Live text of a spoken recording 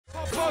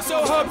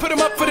So hard, put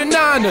 'em up for the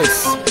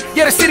Niners.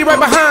 Yeah, the city right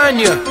behind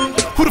you.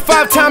 Who the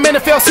 5-time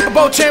NFL Super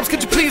Bowl champs?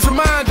 Could you please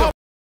remind them?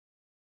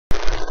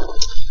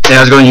 Hey,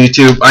 how's it going,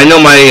 YouTube? I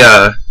know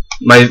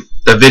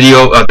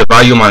the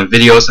volume on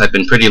videos have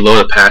been pretty low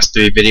the past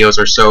 3 videos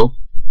or so.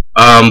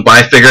 But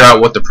I figured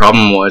out what the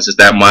problem was. Is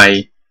that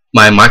my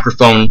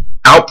microphone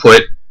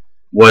output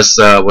was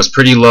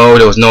pretty low.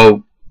 There was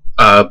no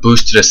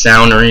boost to the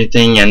sound or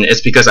anything, and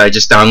it's because I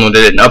just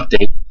downloaded an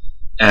update.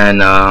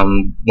 And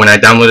when I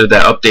downloaded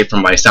that update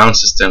from my sound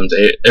systems,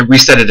 it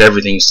resetted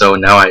everything. So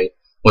now I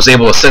was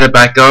able to set it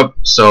back up.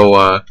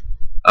 So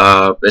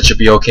it should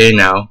be okay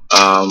now.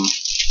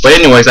 But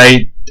anyways,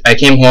 I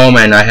came home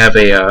and I have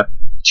a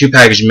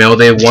 2-package mail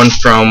day. One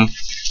from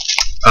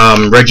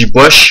Reggie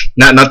Bush,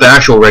 not the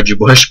actual Reggie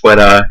Bush, but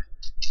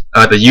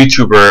the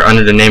YouTuber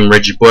under the name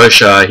Reggie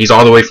Bush. He's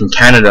all the way from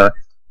Canada,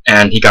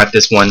 and he got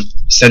this one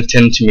sent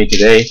in to me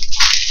today.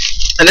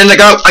 And then I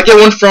get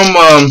one from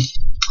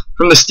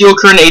the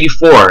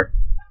thesteelcurtain84,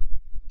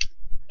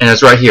 and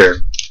it's right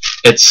here.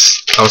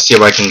 I'll see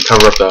if I can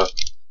cover up the.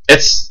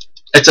 It's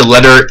a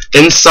letter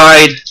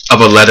inside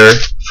of a letter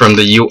from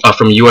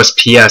from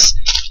USPS,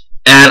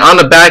 and on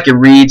the back it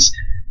reads,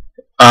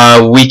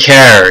 "We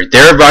care.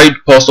 Dear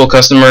valued postal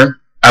customer,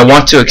 I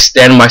want to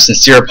extend my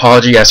sincere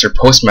apology as your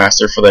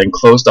postmaster for the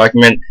enclosed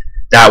document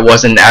that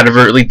was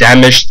inadvertently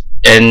damaged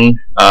in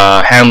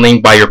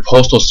handling by your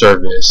postal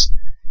service."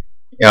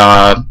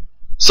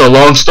 So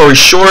long story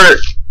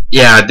short,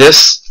 yeah, the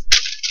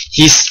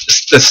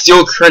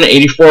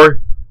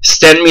thesteelcurtain84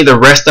 sent me the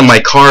rest of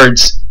my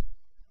cards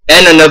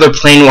and another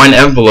plain white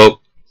envelope,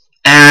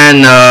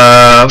 and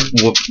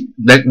what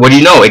do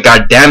you know, it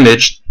got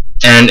damaged.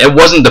 And it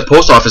wasn't the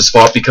post office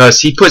fault, because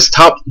he puts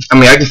I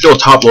can throw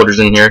top loaders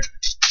in here,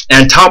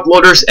 and top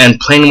loaders and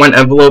plain white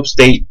envelopes,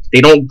 they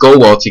don't go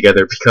well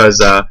together, because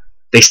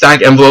they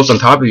stack envelopes on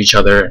top of each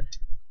other.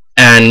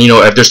 And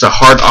if there's a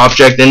hard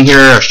object in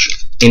here,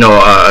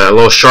 a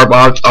little sharp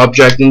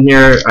object in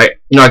here, I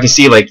can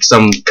see like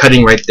some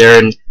cutting right there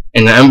in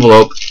the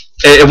envelope.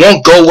 It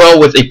won't go well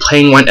with a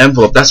plain white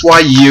envelope. That's why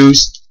you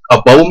use a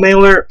bubble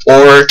mailer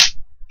or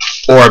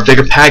a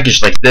bigger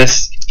package like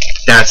this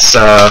that's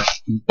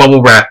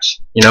bubble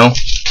wrapped.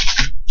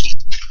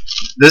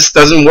 This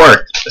doesn't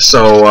work.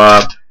 So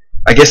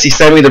I guess he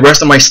sent me the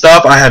rest of my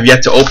stuff. I have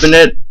yet to open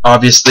it,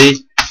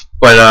 obviously,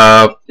 but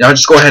I'll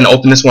just go ahead and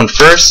open this one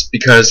first,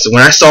 because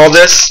when I saw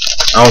this,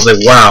 I was like,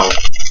 wow,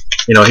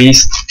 he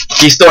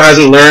still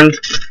hasn't learned,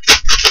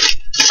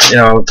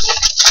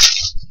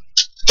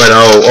 but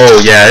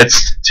oh yeah,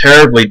 it's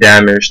terribly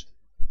damaged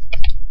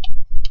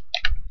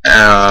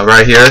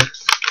right here.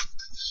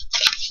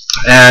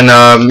 And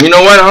you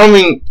know what? I don't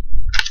mean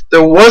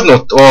there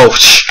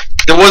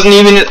wasn't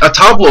even a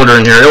top loader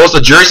in here. It was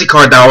a jersey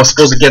card that I was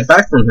supposed to get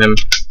back from him.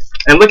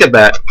 And look at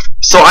that.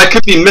 So I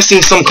could be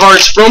missing some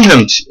cards from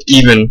him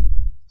even.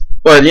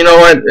 But you know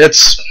what? it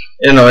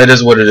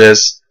is what it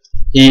is.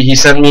 He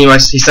sent me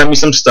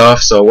some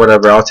stuff, so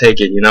whatever. I'll take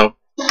it.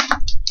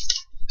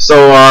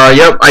 So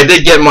yep, I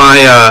did get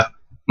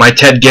my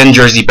Ted Ginn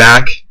jersey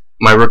back,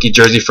 my rookie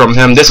jersey from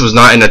him. This was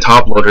not in the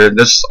top loader.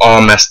 This is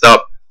all messed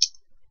up.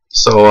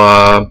 So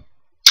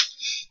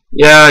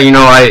yeah,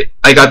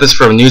 I got this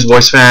from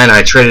Newsboys fan.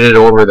 I traded it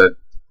over the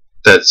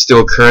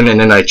Steel Curtain, and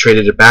then I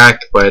traded it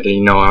back. But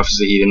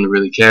obviously he didn't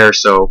really care.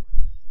 So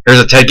here's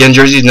a Ted Ginn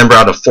jersey, number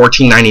out of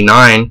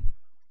 14.99.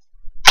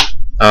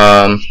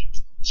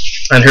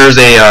 And here's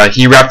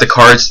he wrapped the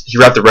cards. He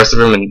wrapped the rest of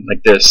them in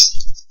like this,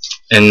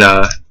 in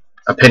a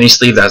penny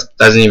sleeve that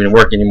doesn't even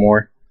work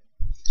anymore.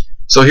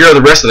 So here are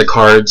the rest of the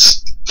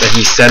cards that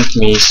he sent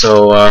me.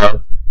 So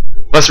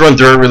let's run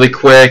through it really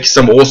quick.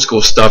 Some old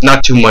school stuff,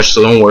 not too much,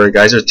 so don't worry,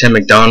 guys. There's Tim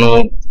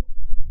McDonald,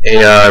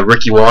 a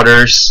Ricky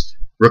Waters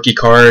rookie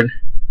card,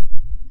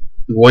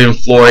 William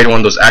Floyd, one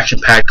of those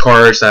action-packed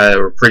cards that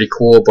were pretty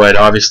cool, but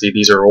obviously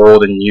these are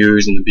old and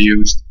used and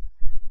abused.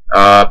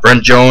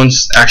 Brent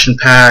Jones,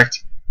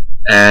 action-packed,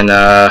 and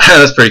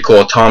that's pretty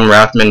cool. Tom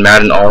Rathman,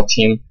 Madden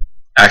All-Team,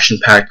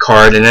 action-packed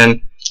card, and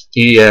then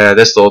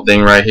this little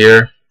thing right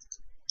here.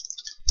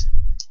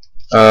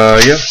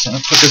 Yep, so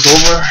I'll put this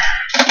over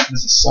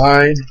this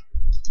aside.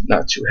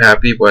 Not too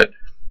happy, but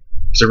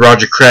it's a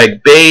Roger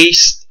Craig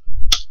base,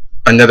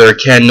 another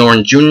Ken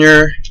Norton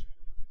Jr.,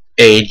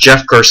 a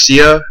Jeff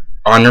Garcia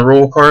honor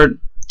roll card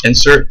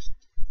insert,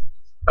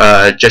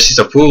 Jesse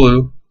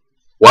Sapulu.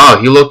 Wow,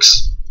 he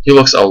looks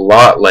a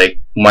lot like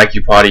Mike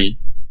Upati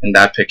in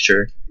that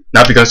picture.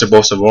 Not because they're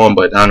both Samoan,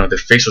 but I don't know, their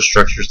facial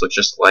structures look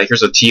just alike.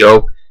 Here's a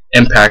T.O.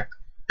 Impact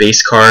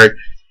base card,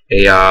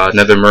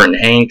 another Merton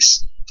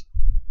Hanks,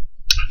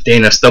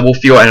 Dana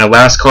Stubblefield, and the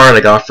last card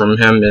I got from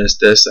him is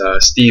this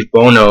Steve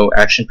Bono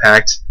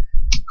action-packed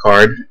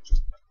card.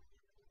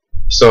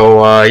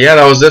 So yeah,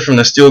 that was it from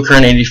the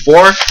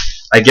thesteelcurtain84.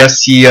 I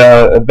guess he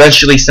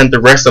eventually sent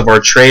the rest of our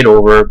trade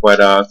over, but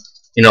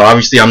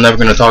obviously I'm never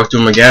going to talk to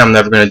him again. I'm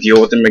never going to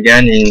deal with him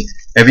again. And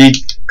if he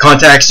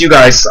contacts you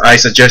guys, I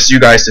suggest you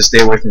guys to stay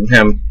away from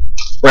him.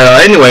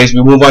 But anyways,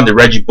 we move on to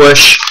Reggie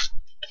Bush,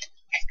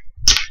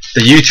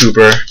 the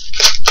YouTuber,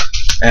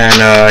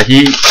 and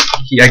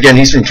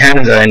he's from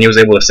Canada, and he was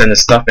able to send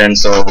his stuff in,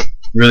 so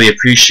really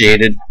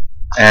appreciated.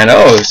 And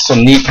oh,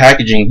 some neat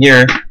packaging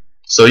here.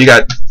 So you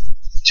got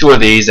 2 of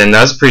these, and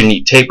that's a pretty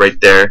neat tape right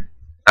there.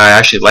 I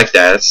actually like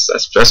that.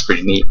 That's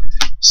pretty neat.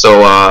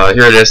 So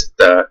here it is,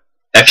 the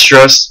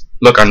extras.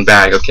 Look on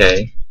bag.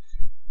 Okay.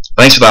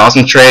 Thanks for the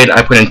awesome trade.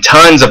 I put in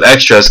tons of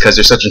extras because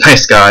you're such a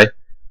nice guy.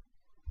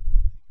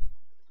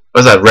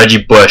 What's that?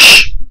 Reggie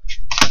Bush.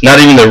 Not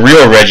even the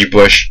real Reggie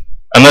Bush,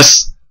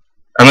 unless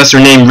her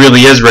name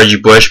really is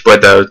Reggie Bush.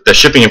 But the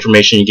shipping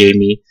information you gave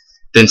me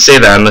didn't say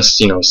that, unless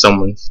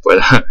someone.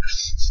 But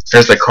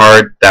here's the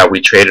card that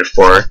we traded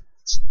for.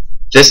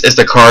 This is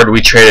the card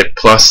we traded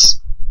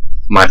plus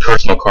my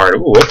personal card.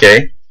 Ooh,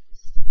 okay.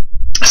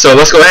 So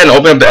let's go ahead and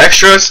open up the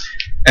extras.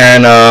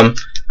 And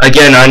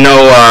again, I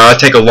know I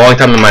take a long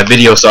time in my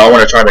video, so I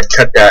want to try to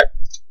cut that.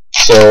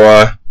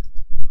 So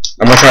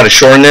I'm gonna try to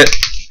shorten it.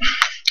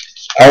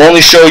 I'll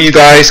only show you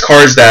guys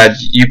cards that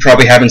you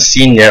probably haven't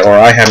seen yet, or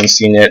I haven't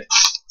seen it,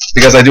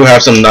 because I do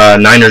have some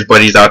Niners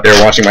buddies out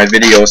there watching my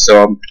videos.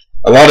 So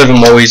a lot of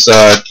them always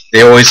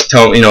they always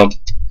tell they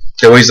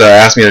always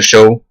ask me to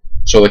show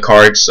the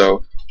cards.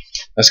 So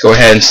let's go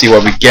ahead and see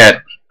what we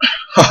get.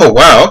 Oh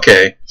wow,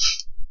 okay.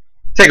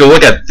 Take a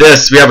look at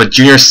this. We have a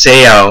Junior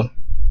Seau.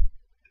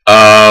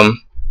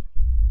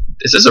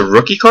 Is this a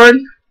rookie card?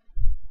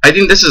 I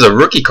think this is a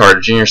rookie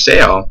card, Junior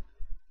Seau.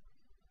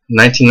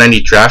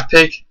 1990 draft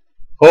pick.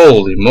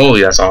 Holy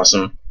moly, that's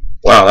awesome.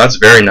 Wow, that's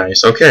very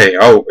nice. Okay.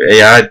 Oh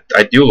yeah,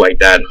 I do like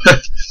that.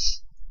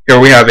 Here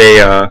we have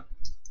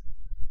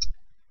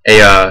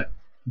a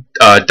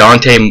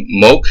Dante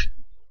Moak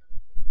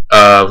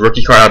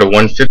rookie card out of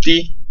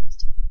 150.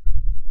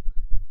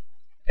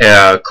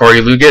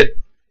 Corey Luggett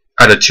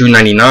out of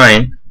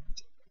 299.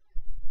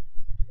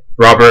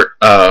 Robert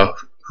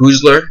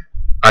Hoosler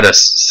out of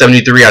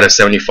 73 out of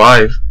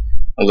 75.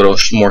 A little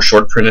more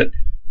short printed.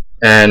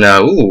 And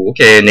ooh,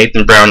 okay,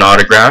 Nathan Brown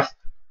autograph.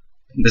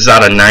 This is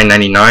out of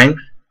 999.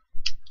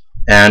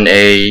 And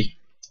a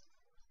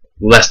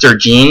Lester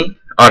Jean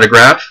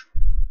autograph.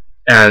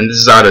 And this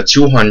is out of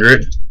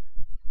 200.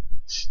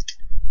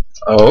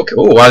 Oh, okay.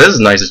 Oh, wow, this is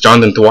nice. It's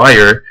Jonathan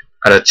Dwyer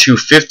out of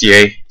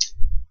 250.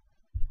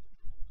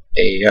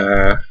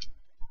 A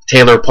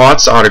Taylor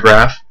Potts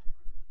autograph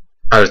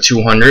out of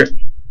 200.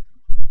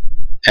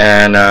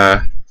 And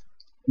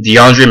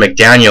DeAndre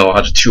McDaniel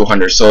out of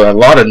 200. So a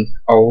lot of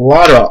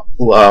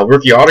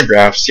rookie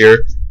autographs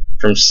here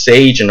from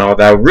Sage and all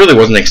that. I really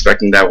wasn't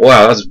expecting that.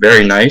 Wow, that's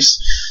very nice.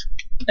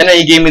 And then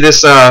he gave me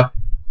this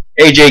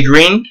AJ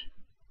Green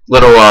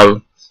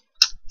little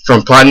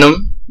from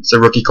Platinum. It's a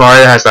rookie card.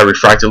 It has that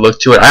refracted look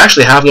to it. I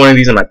actually have one of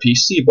these on my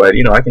PC, but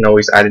I can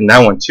always add in that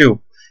one too.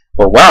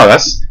 But wow,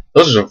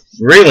 those are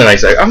really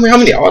nice. How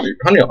many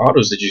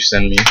autos did you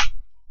send me?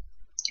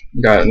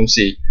 You got, let me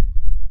see.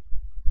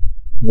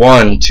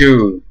 1,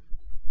 2,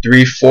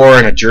 3, 4,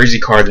 and a jersey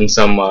card and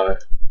some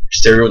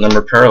stereo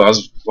number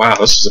parallels. Wow,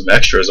 those are some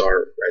extras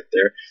right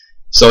there.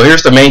 So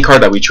here's the main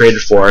card that we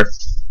traded for.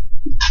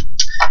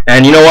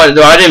 And you know what?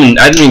 No, I didn't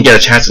even get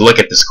a chance to look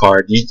at this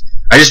card.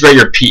 I just read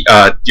your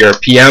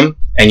PM,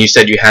 and you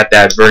said you had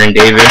that Vernon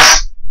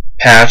Davis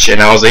patch,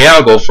 and I was like, yeah,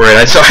 I'll go for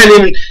it. So I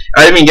didn't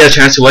even get a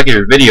chance to look at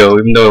your video,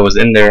 even though it was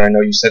in there. I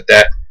know you said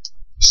that.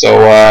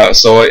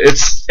 So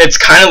it's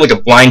kind of like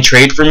a blind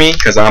trade for me,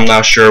 because I'm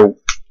not sure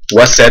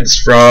what set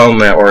it's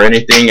from or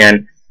anything.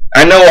 And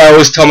I know I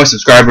always tell my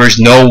subscribers,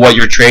 know what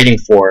you're trading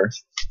for,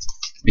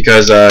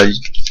 because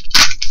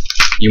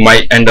you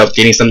might end up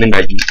getting something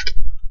that you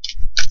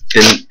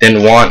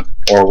didn't want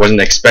or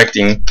wasn't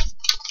expecting.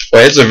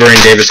 But it's a Vernon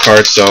Davis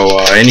card, so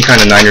any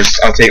kind of Niners,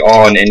 I'll take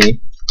all and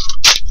any.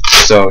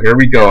 So here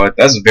we go.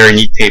 That's a very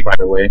neat tape, by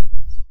the way.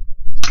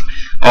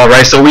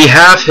 Alright, so we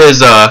have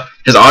his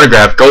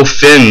autograph. Go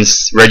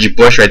Fins, Reggie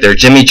Bush right there.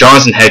 Jimmy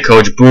Johnson, head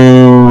coach.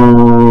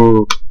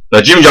 Boo.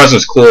 No, Jimmy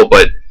Johnson's cool,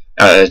 but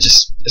I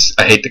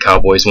hate the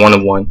Cowboys. 1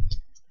 of 1.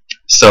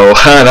 So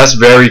that's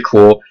very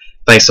cool.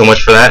 Thanks so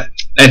much for that.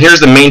 And here's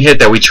the main hit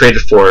that we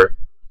traded for.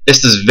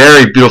 It's this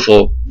very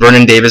beautiful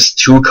Vernon Davis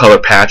 2-color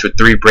patch with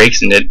 3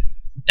 breaks in it.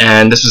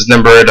 And this was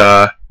numbered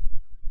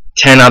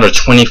 10 out of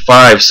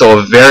 25. So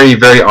a very,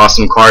 very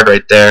awesome card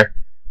right there.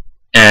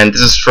 And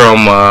this is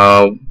from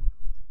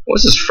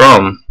what's this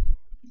from?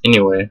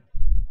 Anyway,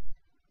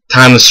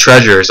 Timeless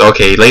Treasures.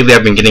 Okay, lately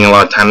I've been getting a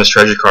lot of Timeless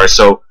Treasure cards.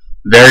 So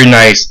very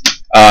nice.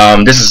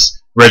 This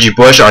is Reggie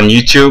Bush on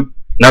YouTube.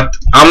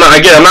 I'm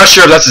not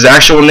sure if that's his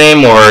actual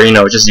name or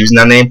just using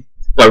that name.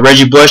 But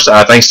Reggie Bush,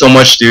 thanks so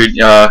much, dude.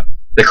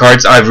 The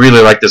cards, I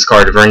really like this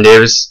card, Vernon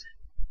Davis,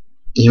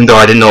 even though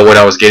I didn't know what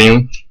I was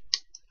getting.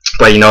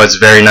 But it's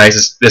very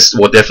nice. This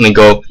will definitely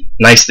go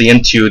nicely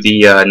into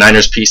the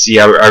Niners PC.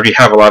 I already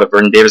have a lot of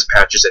Vernon Davis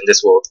patches, and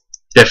this will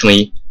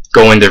definitely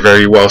go in there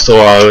very well.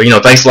 So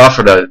thanks a lot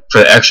for the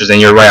extras.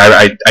 And you're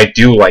right, I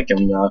do like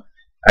him.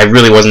 I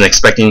really wasn't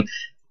expecting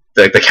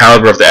the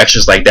caliber of the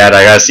extras like that.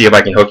 I gotta see if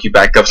I can hook you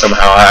back up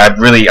somehow.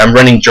 I'm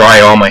running dry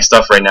on my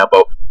stuff right now,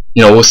 but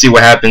we'll see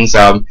what happens.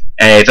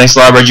 And thanks a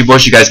lot, Reggie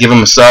Bush. You guys give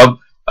him a sub.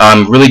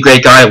 Really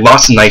great guy.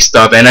 Lots of nice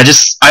stuff. And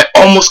I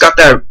almost got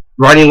that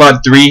Riding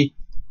Lot 3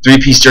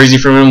 three-piece jersey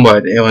from him,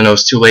 but you know,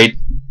 it's too late.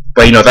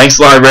 But you know, thanks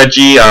a lot,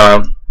 Reggie.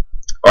 Or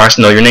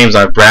actually, no, your name's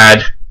not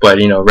Brad, but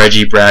you know,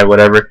 Reggie, Brad,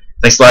 whatever.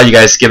 Thanks a lot, you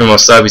guys. Give him a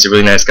sub. He's a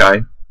really nice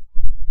guy.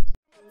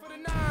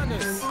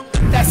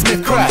 That's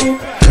Smith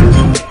Crack.